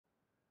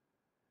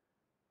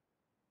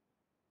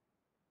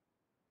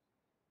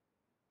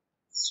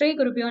Shri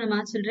Gurubhyo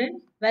Namah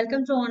children.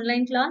 Welcome to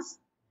online class.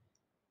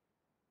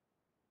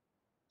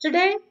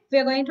 Today we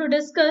are going to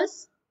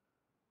discuss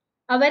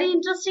a very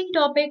interesting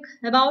topic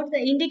about the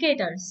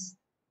indicators,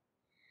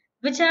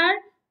 which are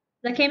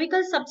the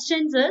chemical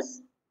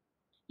substances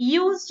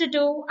used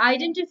to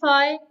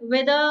identify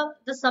whether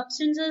the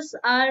substances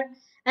are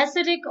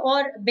acidic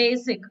or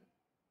basic.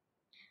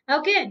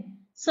 Okay,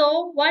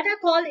 so what are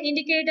called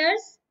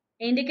indicators?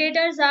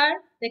 Indicators are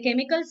the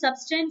chemical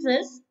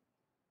substances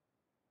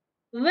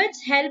which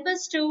help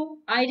us to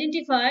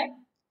identify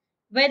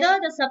whether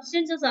the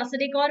substance is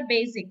acidic or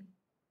basic.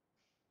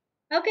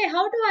 Okay,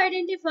 how to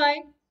identify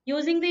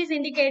using these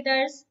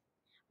indicators?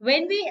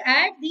 When we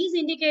add these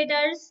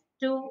indicators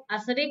to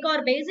acidic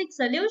or basic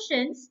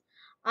solutions,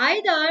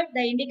 either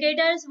the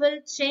indicators will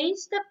change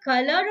the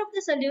color of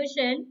the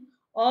solution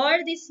or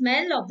the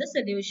smell of the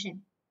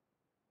solution.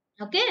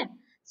 Okay,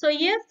 so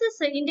if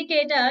this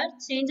indicator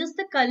changes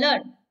the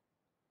color,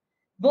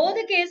 both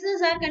the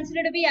cases are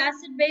considered to be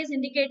acid-base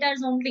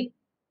indicators only.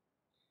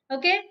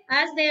 Okay,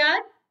 as they are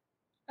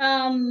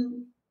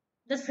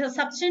the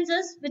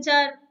substances which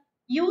are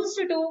used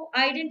to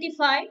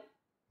identify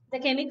the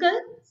chemical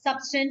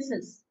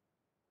substances,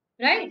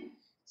 right?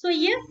 So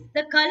if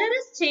the color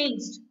is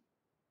changed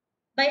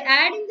by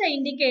adding the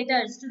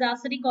indicators to the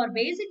acidic or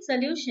basic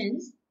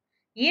solutions,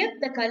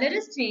 if the color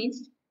is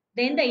changed,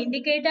 then the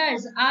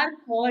indicators are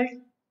called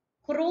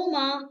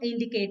chroma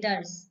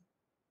indicators.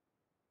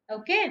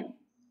 Okay,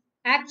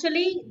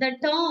 actually the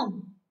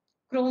term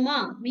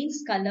chroma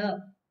means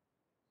color.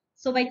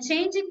 So by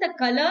changing the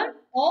color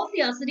of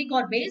the acidic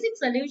or basic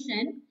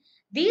solution,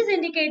 these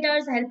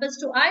indicators help us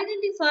to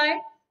identify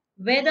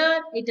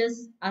whether it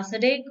is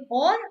acidic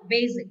or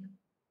basic,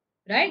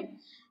 right?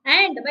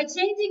 And by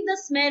changing the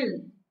smell,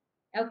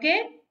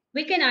 okay,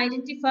 we can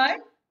identify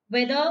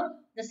whether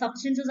the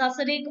substance is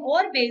acidic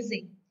or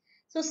basic.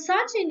 So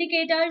such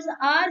indicators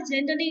are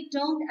generally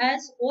termed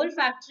as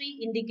olfactory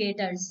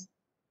indicators.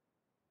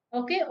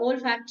 Okay,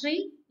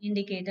 olfactory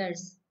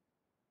indicators,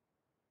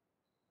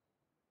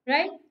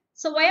 right?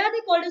 So why are they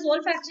called as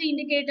olfactory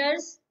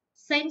indicators?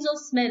 Sense of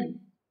smell.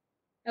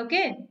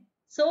 Okay,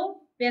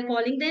 so we are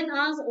calling them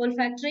as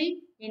olfactory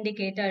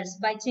indicators.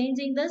 By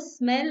changing the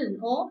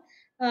smell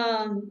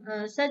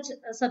of such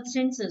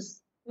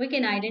substances, we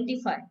can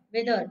identify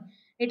whether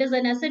it is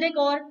an acidic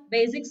or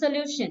basic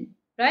solution,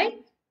 right?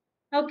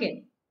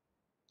 Okay,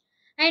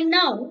 and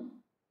now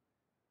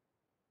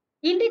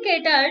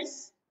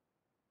indicators,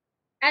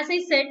 as I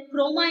said,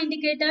 chroma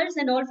indicators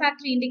and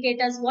olfactory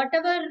indicators,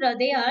 whatever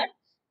they are,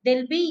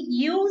 they'll be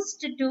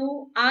used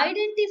to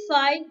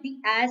identify the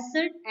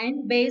acid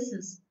and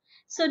bases.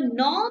 So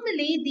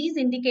normally these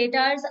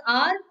indicators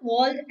are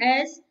called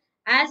as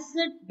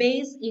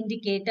acid-base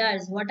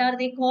indicators. What are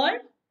they called?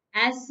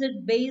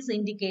 Acid-base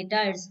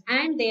indicators,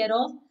 and they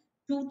are of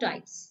two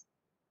types.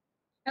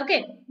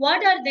 Okay,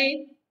 what are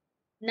they?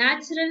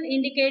 Natural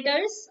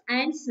indicators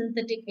and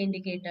synthetic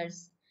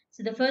indicators.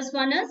 So the first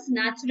one is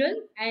natural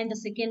and the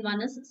second one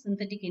is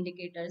synthetic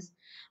indicators.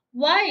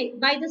 Why?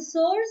 By the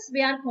source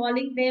we are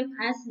calling them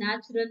as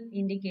natural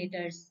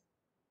indicators.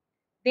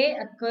 They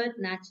occur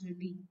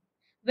naturally.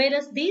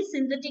 Whereas these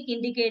synthetic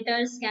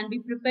indicators can be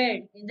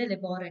prepared in the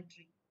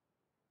laboratory.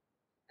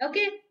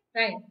 Okay,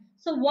 right.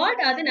 So what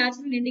are the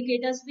natural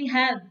indicators we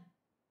have?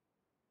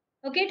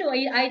 Okay, to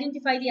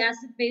identify the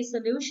acid-base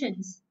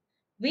solutions,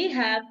 we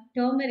have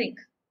turmeric.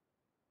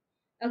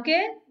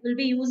 Okay, we'll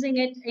be using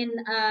it in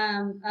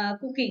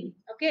cooking.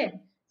 Okay,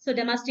 so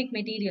domestic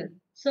material,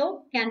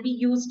 so can be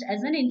used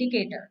as an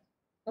indicator.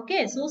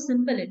 Okay, so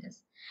simple it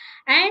is.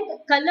 And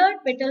colored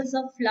petals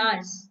of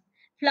flowers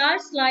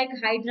like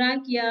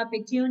hydrangea,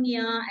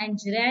 petunia and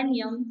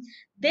geranium,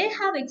 they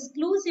have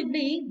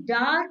exclusively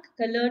dark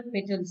colored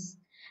petals.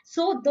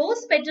 So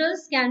those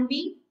petals can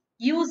be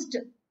used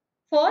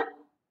for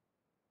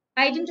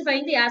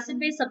identifying the acid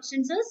base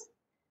substances,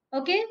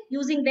 okay,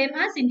 using them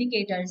as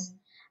indicators,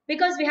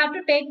 because we have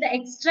to take the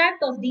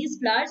extract of these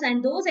flowers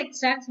and those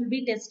extracts will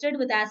be tested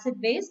with acid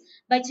base.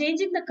 By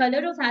changing the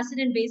color of acid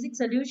and basic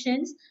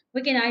solutions,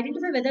 we can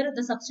identify whether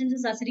the substance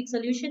is acidic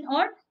solution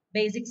or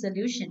basic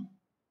solution.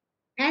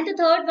 And the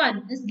third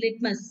one is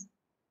litmus.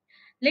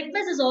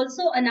 Litmus is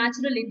also a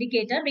natural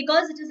indicator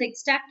because it is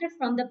extracted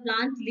from the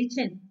plant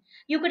lichen.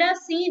 You could have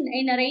seen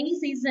in a rainy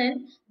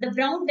season the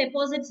brown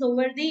deposits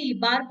over the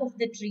bark of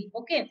the tree.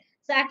 Okay,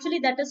 so actually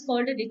that is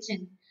called a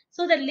lichen.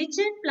 So the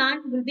lichen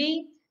plant will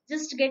be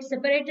just get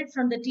separated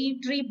from the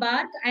tree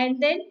bark, and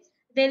then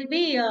they'll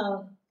be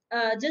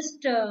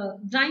just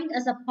grind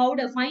as a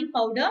powder, fine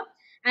powder,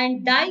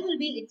 and dye will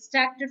be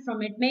extracted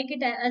from it. Make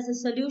it as a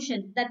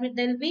solution. That will,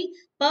 there will be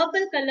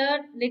purple color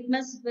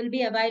litmus will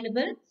be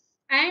available,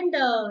 and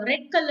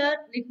red color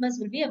litmus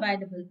will be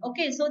available.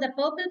 Okay, so the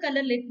purple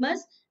color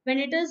litmus, when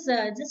it is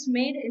just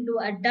made into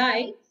a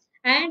dye,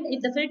 and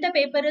if the filter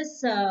paper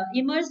is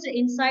immersed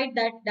inside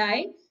that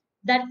dye,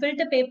 that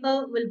filter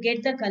paper will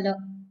get the color.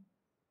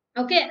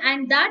 Okay,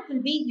 and that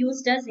will be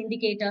used as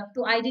indicator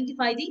to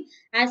identify the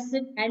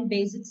acid and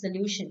basic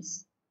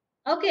solutions.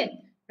 Okay,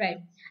 Right.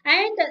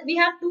 And we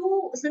have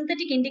two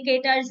synthetic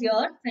indicators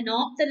here,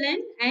 phenolphthalein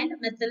and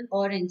methyl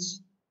orange.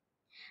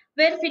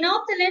 Where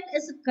phenolphthalein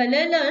is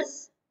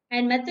colorless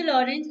and methyl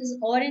orange is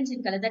orange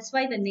in color. That's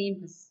why the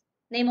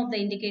name of the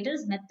indicator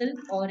is methyl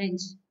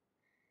orange.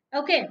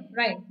 Okay,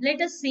 right. Let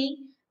us see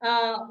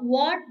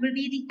what will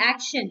be the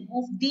action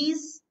of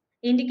these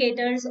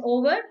indicators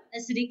over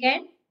acidic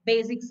and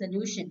basic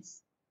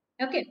solutions.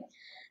 Okay.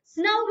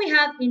 So now we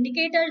have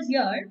indicators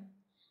here,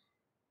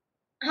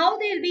 how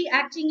they will be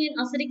acting in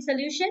acidic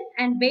solution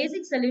and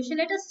basic solution.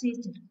 Let us see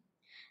it.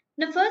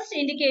 The first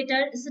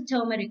indicator is the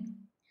turmeric.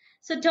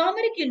 So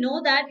turmeric, you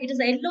know that it is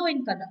yellow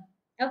in color.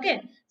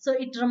 Okay, so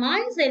it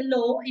remains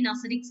yellow in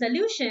acidic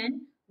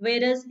solution,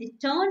 whereas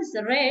it turns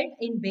red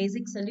in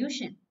basic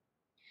solution.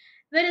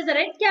 Whereas the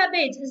red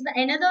cabbage is the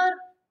another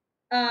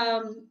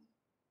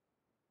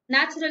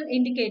natural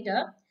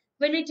indicator.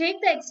 When we take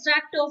the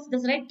extract of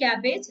this red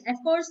cabbage, of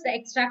course the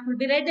extract will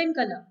be red in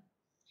color.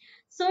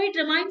 So it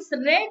remains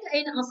red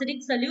in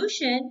acidic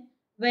solution,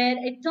 where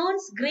it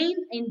turns green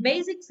in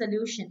basic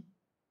solution.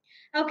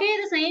 Okay,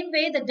 the same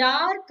way the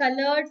dark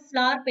colored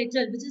flower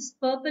petal, which is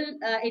purple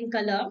in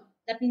color,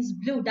 that means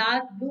blue,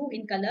 dark blue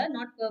in color,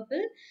 not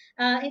purple.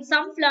 In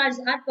some flowers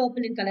are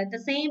purple in color. The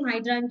same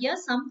hydrangea,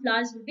 some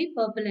flowers will be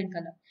purple in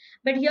color.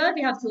 But here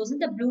we have chosen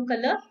the blue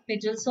color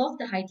petals of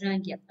the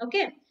hydrangea.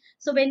 Okay,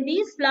 so when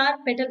these flower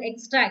petal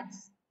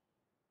extracts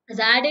is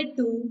added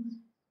to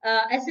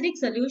acidic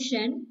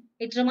solution,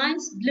 it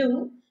remains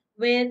blue,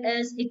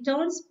 whereas it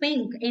turns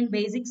pink in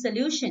basic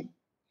solution.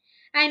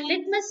 And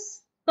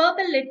litmus,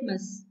 purple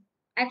litmus.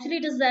 Actually,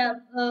 it is the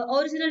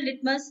original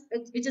litmus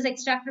which is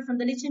extracted from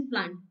the lichen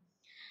plant.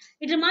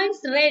 It remains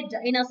red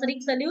in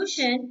acidic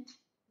solution,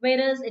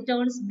 whereas it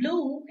turns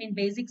blue in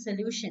basic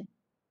solution.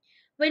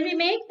 When we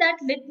make that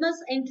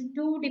litmus into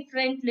two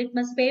different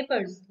litmus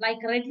papers, like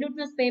red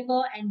litmus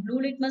paper and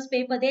blue litmus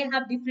paper, they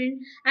have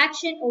different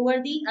action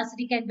over the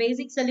acidic and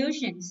basic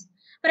solutions.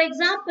 For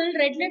example,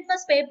 red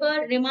litmus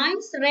paper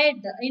remains red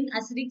in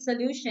acidic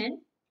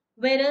solution,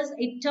 whereas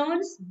it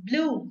turns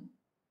blue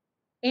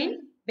in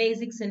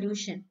basic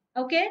solution.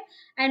 Okay,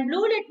 and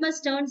blue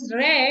litmus turns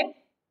red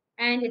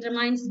and it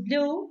remains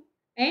blue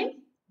in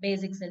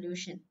basic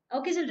solution.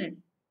 Okay,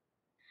 children.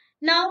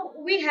 Now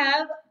we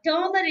have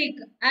turmeric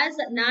as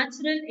a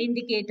natural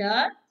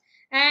indicator,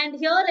 and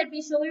here let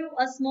me show you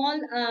a small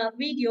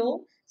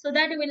video so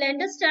that you will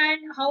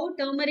understand how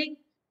turmeric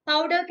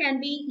powder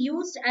can be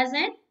used as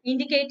an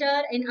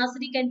indicator in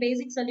acidic and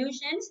basic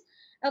solutions.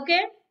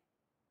 Okay,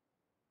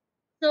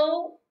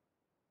 so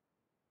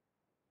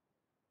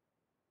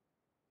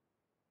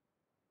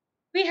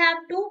we have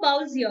two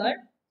bowls here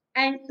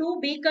and two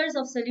beakers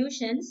of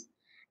solutions.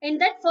 In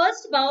that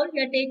first bowl,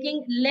 we are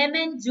taking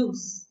lemon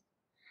juice,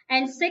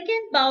 and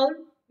second bowl,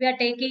 we are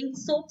taking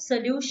soap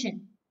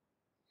solution.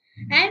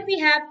 And we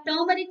have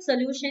turmeric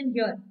solution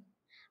here.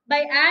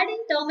 By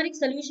adding turmeric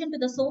solution to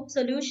the soap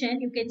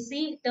solution, you can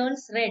see it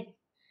turns red.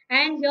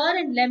 And here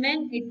in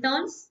lemon, it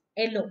turns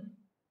yellow.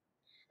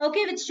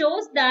 Okay, which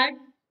shows that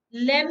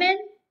lemon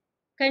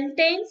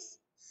contains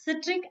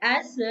citric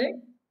acid,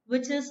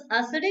 which is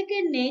acidic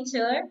in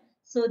nature,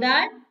 so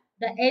that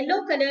the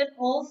yellow color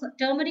of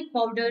turmeric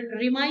powder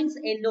remains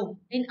yellow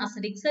in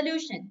acidic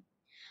solution.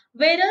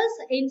 Whereas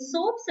in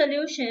soap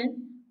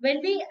solution, when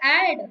we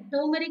add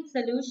turmeric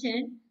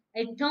solution,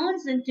 it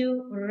turns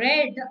into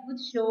red,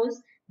 which shows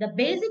the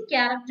basic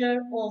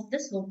character of the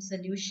soap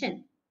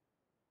solution.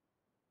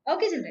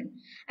 Okay, children.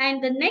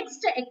 And the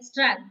next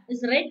extract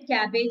is red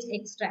cabbage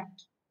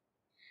extract.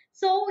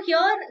 So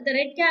here the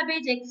red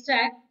cabbage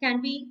extract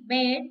can be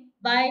made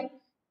by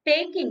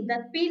taking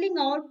the peeling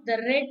out the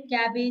red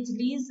cabbage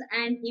leaves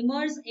and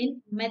immerse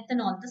in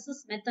methanol. This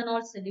is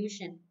methanol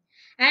solution.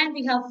 And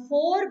we have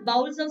four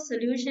bowls of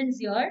solutions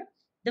here.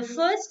 The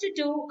first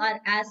two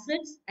are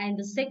acids and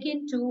the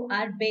second two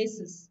are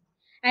bases.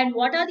 And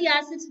what are the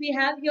acids we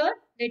have here?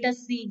 Let us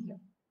see here.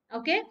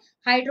 Okay,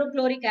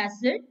 hydrochloric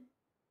acid,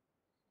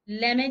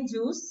 lemon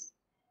juice,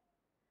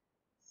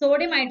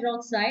 sodium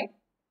hydroxide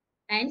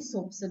and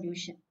soap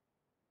solution.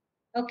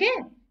 Okay,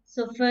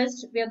 so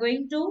first we are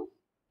going to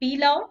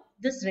peel out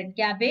this red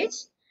cabbage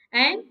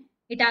and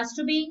it has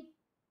to be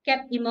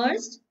kept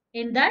immersed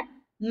in that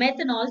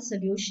methanol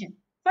solution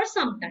for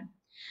some time.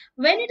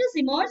 When it is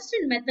immersed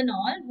in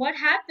methanol, what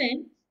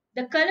happened?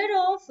 The color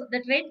of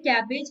that red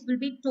cabbage will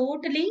be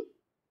totally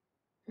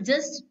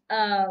just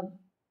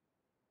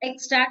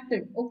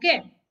extracted.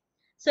 Okay,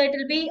 so it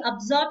will be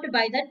absorbed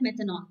by that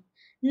methanol.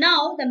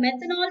 Now the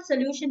methanol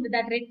solution with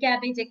that red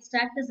cabbage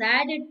extract is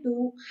added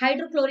to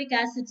hydrochloric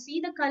acid. See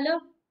the color?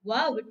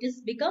 Wow, it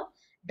is become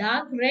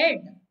dark red.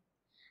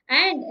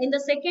 And in the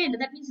second,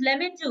 that means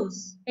lemon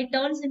juice, it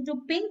turns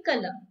into pink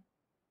color,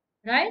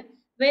 right?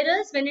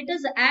 Whereas when it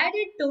is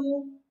added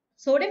to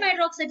sodium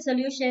hydroxide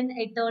solution,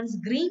 it turns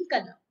green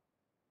color,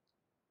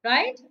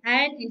 right?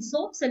 And in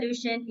soap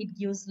solution, it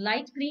gives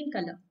light green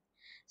color.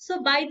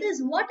 So by this,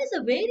 what is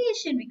the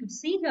variation we could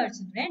see here,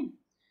 children?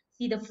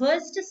 See, the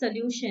first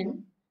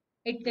solution,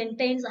 it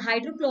contains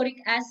hydrochloric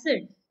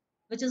acid,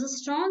 which is a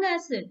strong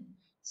acid.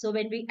 So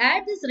when we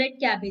add this red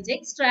cabbage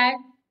extract,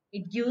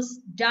 it gives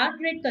dark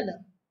red color.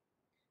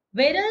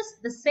 Whereas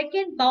the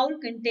second bowl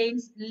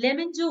contains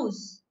lemon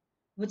juice,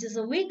 which is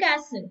a weak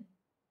acid,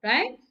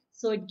 right?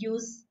 So it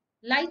gives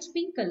light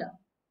pink color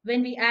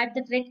when we add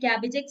the red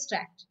cabbage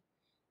extract.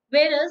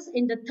 Whereas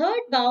in the third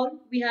bowl,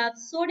 we have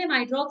sodium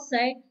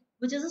hydroxide,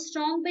 which is a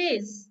strong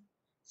base.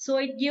 So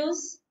it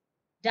gives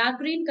dark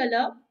green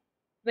color.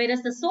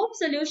 Whereas the soap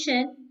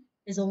solution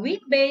is a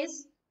weak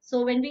base.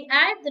 So when we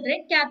add the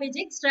red cabbage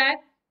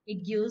extract,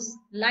 it gives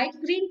light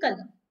green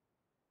color.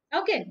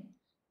 Okay.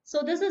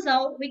 So this is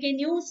how we can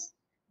use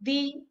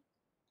the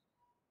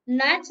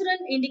natural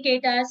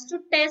indicators to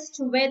test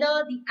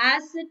whether the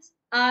acids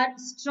are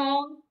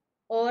strong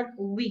or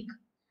weak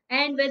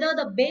and whether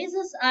the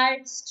bases are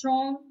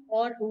strong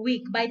or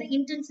weak by the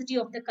intensity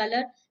of the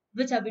color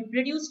which have been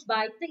produced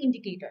by the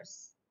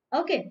indicators.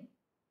 Okay,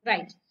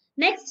 right.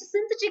 Next,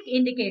 synthetic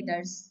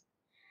indicators.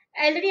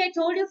 Already I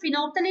told you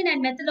phenolphthalein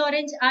and methyl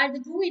orange are the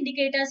two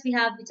indicators we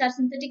have which are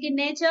synthetic in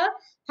nature.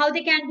 How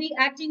they can be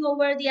acting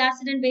over the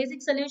acid and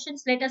basic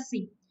solutions, let us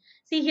see.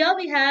 See, here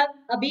we have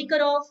a beaker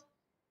of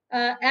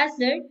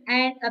acid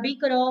and a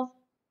beaker of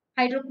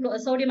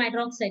sodium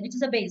hydroxide, which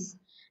is a base.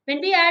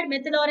 When we add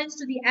methyl orange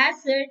to the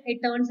acid, it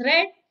turns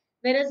red,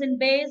 whereas in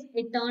base,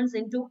 it turns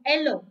into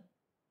yellow.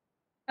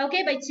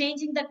 Okay, by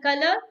changing the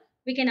color,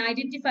 we can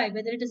identify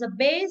whether it is a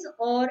base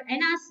or an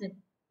acid.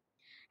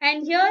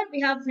 And here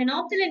we have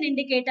phenolphthalein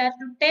indicator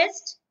to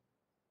test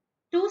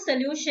two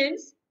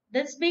solutions.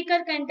 This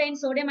beaker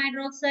contains sodium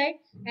hydroxide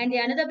and the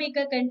another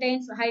beaker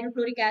contains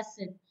hydrochloric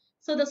acid.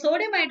 So the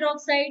sodium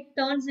hydroxide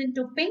turns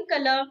into pink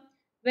color,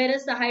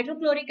 whereas the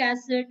hydrochloric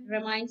acid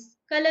remains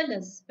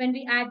colorless when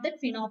we add the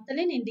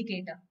phenolphthalein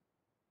indicator.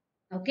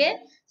 Okay,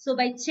 so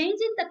by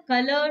changing the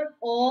color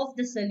of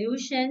the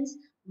solutions,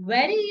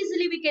 very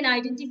easily we can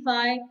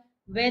identify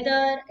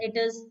whether it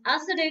is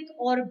acidic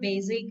or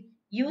basic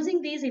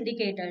using these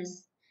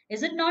indicators.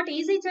 Is it not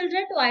easy,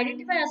 children, to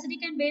identify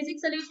acidic and basic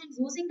solutions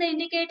using the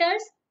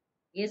indicators?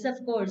 Yes, of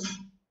course.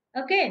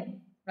 Okay,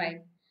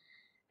 right.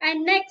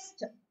 And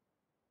next,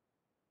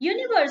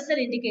 universal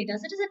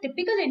indicators. It is a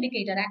typical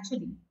indicator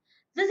actually.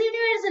 These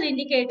universal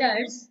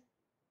indicators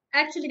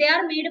actually they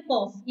are made up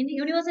of in the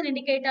universal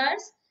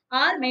indicators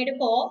are made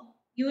up of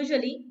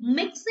usually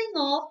mixing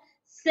of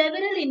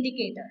several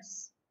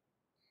indicators.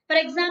 For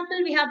example,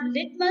 we have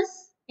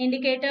litmus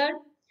indicator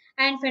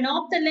and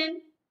phenolphthalein,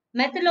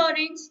 methyl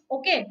orange.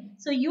 Okay,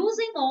 so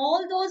using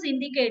all those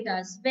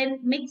indicators when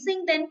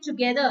mixing them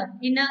together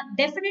in a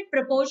definite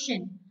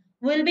proportion,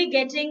 we'll be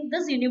getting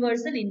this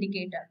universal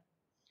indicator.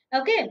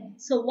 Okay,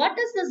 so what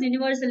is this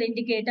universal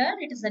indicator?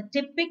 It is a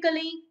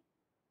typically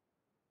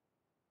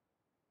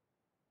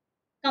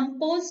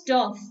composed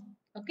of,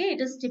 okay,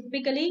 it is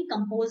typically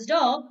composed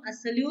of a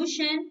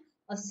solution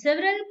of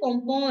several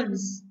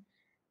compounds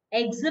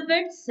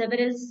exhibit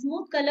several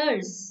smooth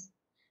colors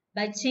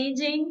by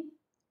changing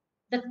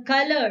the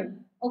color,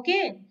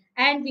 okay,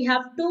 and we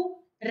have to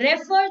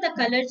refer the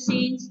color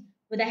change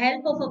with the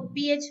help of a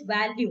pH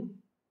value.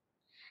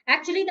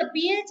 Actually, the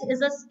pH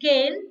is a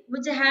scale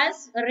which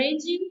has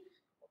ranging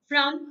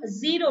from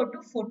 0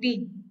 to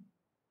 14.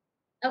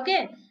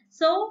 Okay,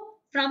 so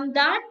from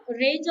that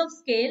range of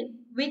scale,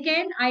 we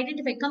can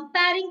identify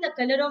comparing the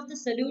color of the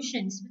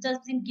solutions which has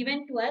been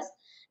given to us.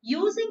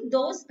 Using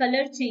those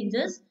color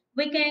changes,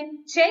 we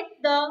can check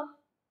the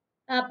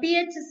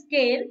pH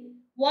scale,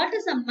 what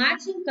is a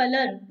matching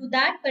color to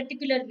that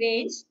particular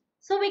range.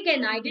 So we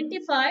can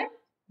identify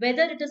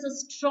whether it is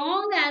a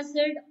strong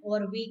acid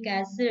or weak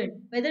acid,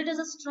 whether it is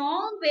a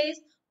strong base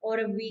or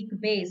a weak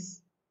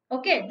base.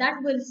 Okay, that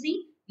we'll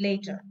see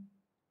later.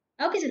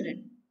 Okay,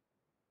 children.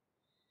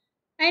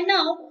 And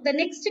now the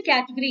next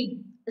category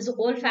is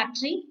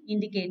olfactory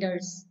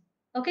indicators.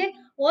 Okay,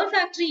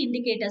 olfactory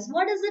indicators.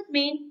 What does it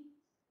mean?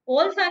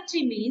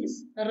 Olfactory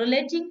means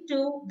relating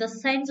to the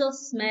sense of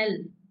smell.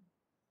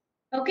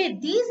 Okay,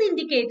 these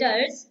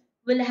indicators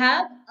will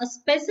have a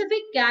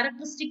specific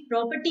characteristic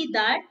property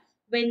that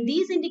when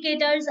these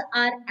indicators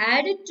are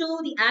added to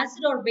the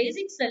acid or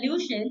basic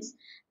solutions,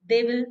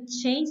 they will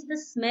change the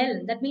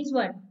smell. That means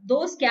what?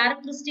 Those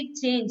characteristic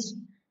change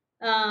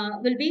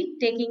will be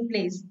taking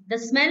place. The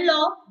smell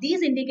of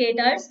these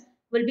indicators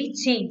will be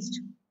changed.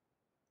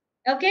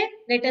 Okay,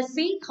 let us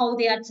see how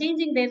they are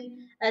changing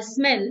their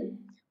smell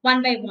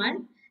one by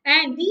one.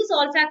 And these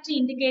olfactory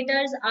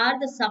indicators are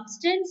the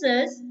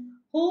substances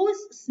whose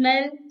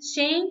smell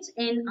change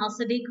in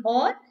acidic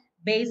or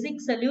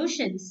basic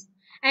solutions.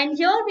 And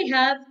here we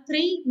have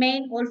three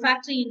main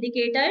olfactory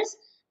indicators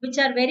which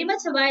are very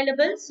much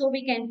available, so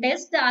we can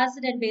test the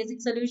acid and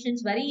basic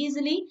solutions very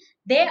easily.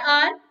 They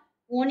are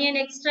onion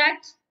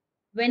extract,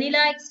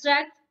 vanilla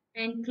extract,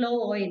 and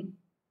clove oil.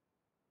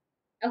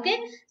 Okay,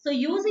 so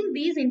using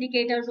these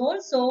indicators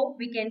also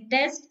we can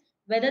test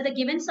whether the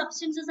given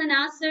substance is an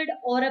acid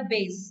or a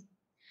base.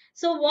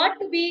 So what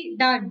to be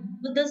done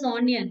with this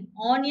onion?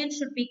 Onion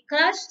should be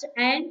crushed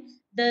and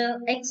the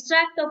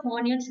extract of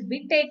onion should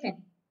be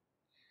taken.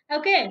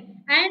 Okay,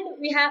 and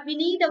we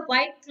need a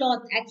white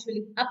cloth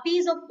actually. A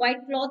piece of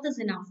white cloth is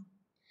enough.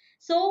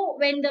 So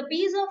when the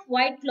piece of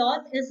white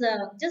cloth is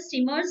just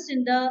immersed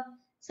in the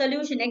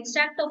solution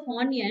extract of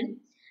onion,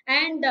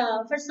 and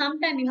for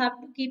some time you have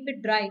to keep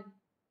it dry.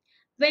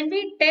 When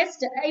we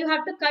test, you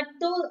have to cut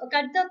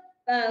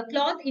the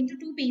cloth into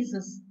two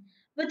pieces.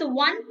 With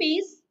one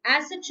piece,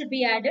 acid should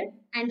be added,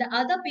 and the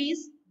other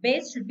piece,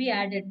 base should be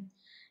added.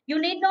 You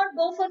need not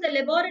go for the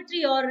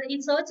laboratory or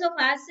in search of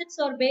acids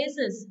or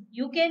bases.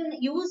 You can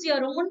use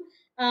your own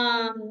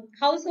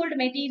household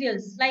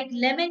materials like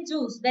lemon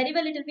juice. Very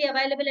well, it will be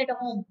available at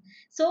home.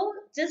 So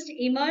just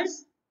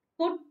immerse,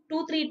 put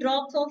 2 3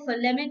 drops of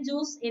lemon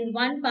juice in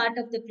one part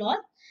of the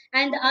cloth,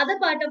 and the other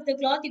part of the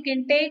cloth you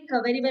can take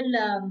very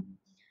well.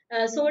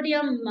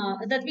 Sodium,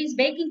 that means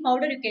baking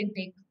powder, you can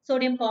take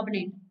sodium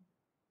carbonate.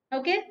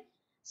 Okay,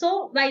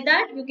 so by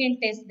that you can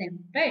test them,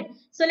 right?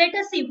 So let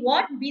us see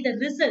what will be the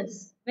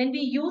results when we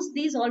use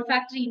these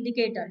olfactory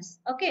indicators.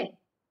 Okay,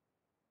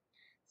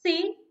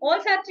 see,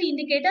 olfactory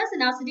indicators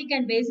in acidic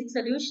and basic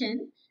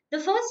solution. The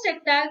first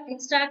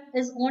extract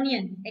is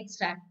onion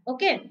extract.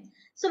 Okay,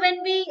 so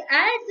when we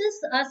add this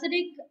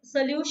acidic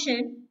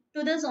solution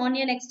to this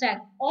onion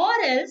extract, or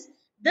else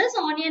this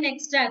onion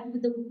extract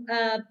with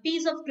a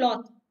piece of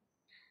cloth,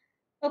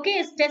 okay,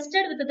 is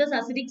tested with this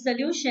acidic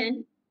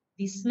solution,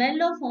 the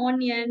smell of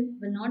onion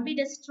will not be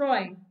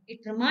destroyed.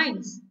 It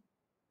remains.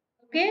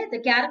 Okay, the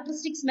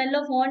characteristic smell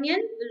of onion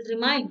will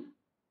remain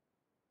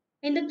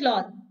in the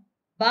cloth.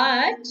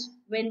 But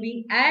when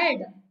we add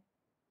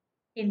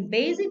in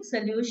basic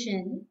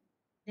solution,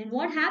 then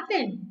what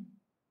happened?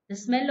 The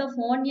smell of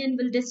onion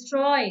will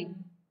destroy.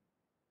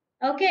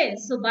 Okay,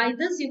 so by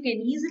this you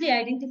can easily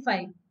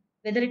identify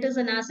whether it is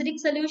an acidic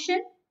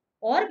solution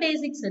or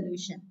basic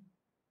solution.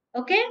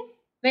 Okay,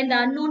 when the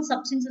unknown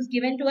substance is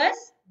given to us,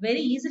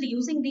 very easily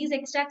using these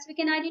extracts we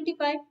can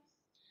identify.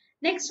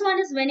 Next one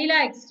is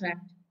vanilla extract.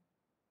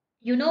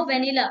 You know,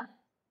 vanilla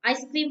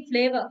ice cream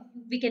flavor,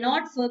 we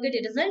cannot forget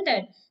it, isn't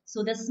it?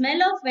 So the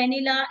smell of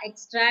vanilla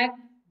extract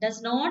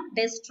does not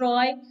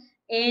destroy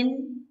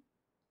in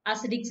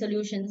acidic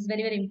solution. This is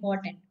very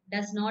important.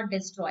 Does not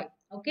destroy.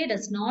 Okay,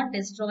 does not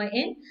destroy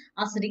in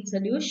acidic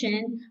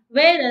solution,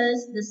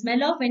 whereas the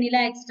smell of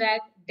vanilla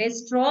extract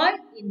destroy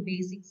in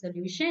basic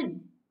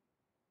solution.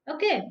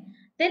 Okay,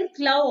 then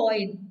clove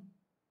oil,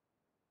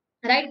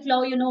 right?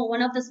 Clove, you know,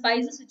 one of the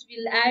spices which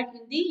we'll add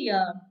in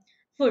the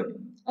food.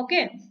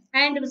 Okay,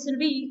 and this will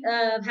be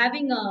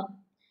having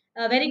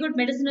a very good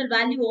medicinal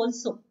value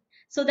also.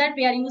 So that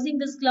we are using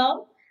this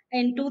clove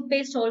in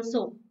toothpaste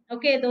also.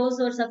 Okay, those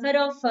who suffer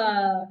of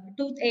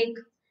toothache,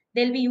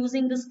 they'll be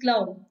using this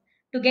clove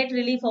to get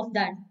relief of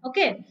that.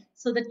 Okay,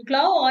 so the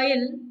clove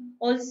oil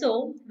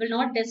also will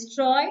not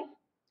destroy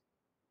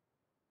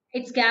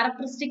its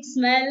characteristic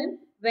smell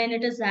when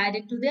it is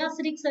added to the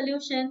acidic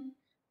solution,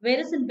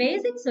 whereas in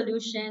basic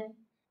solution,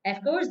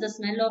 of course, the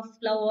smell of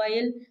clove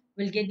oil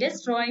will get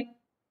destroyed.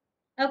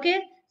 Okay,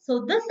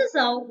 so this is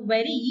how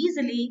very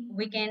easily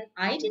we can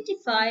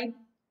identify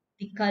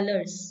the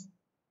colors,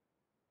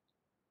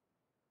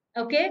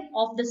 okay,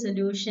 of the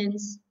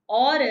solutions,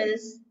 or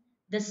else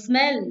the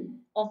smell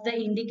of the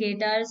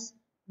indicators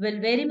will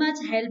very much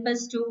help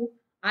us to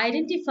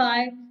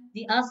identify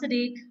the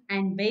acidic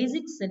and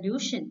basic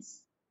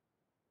solutions.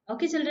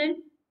 Okay,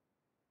 children.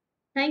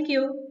 Thank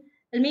you.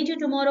 I'll meet you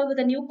tomorrow with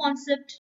a new concept.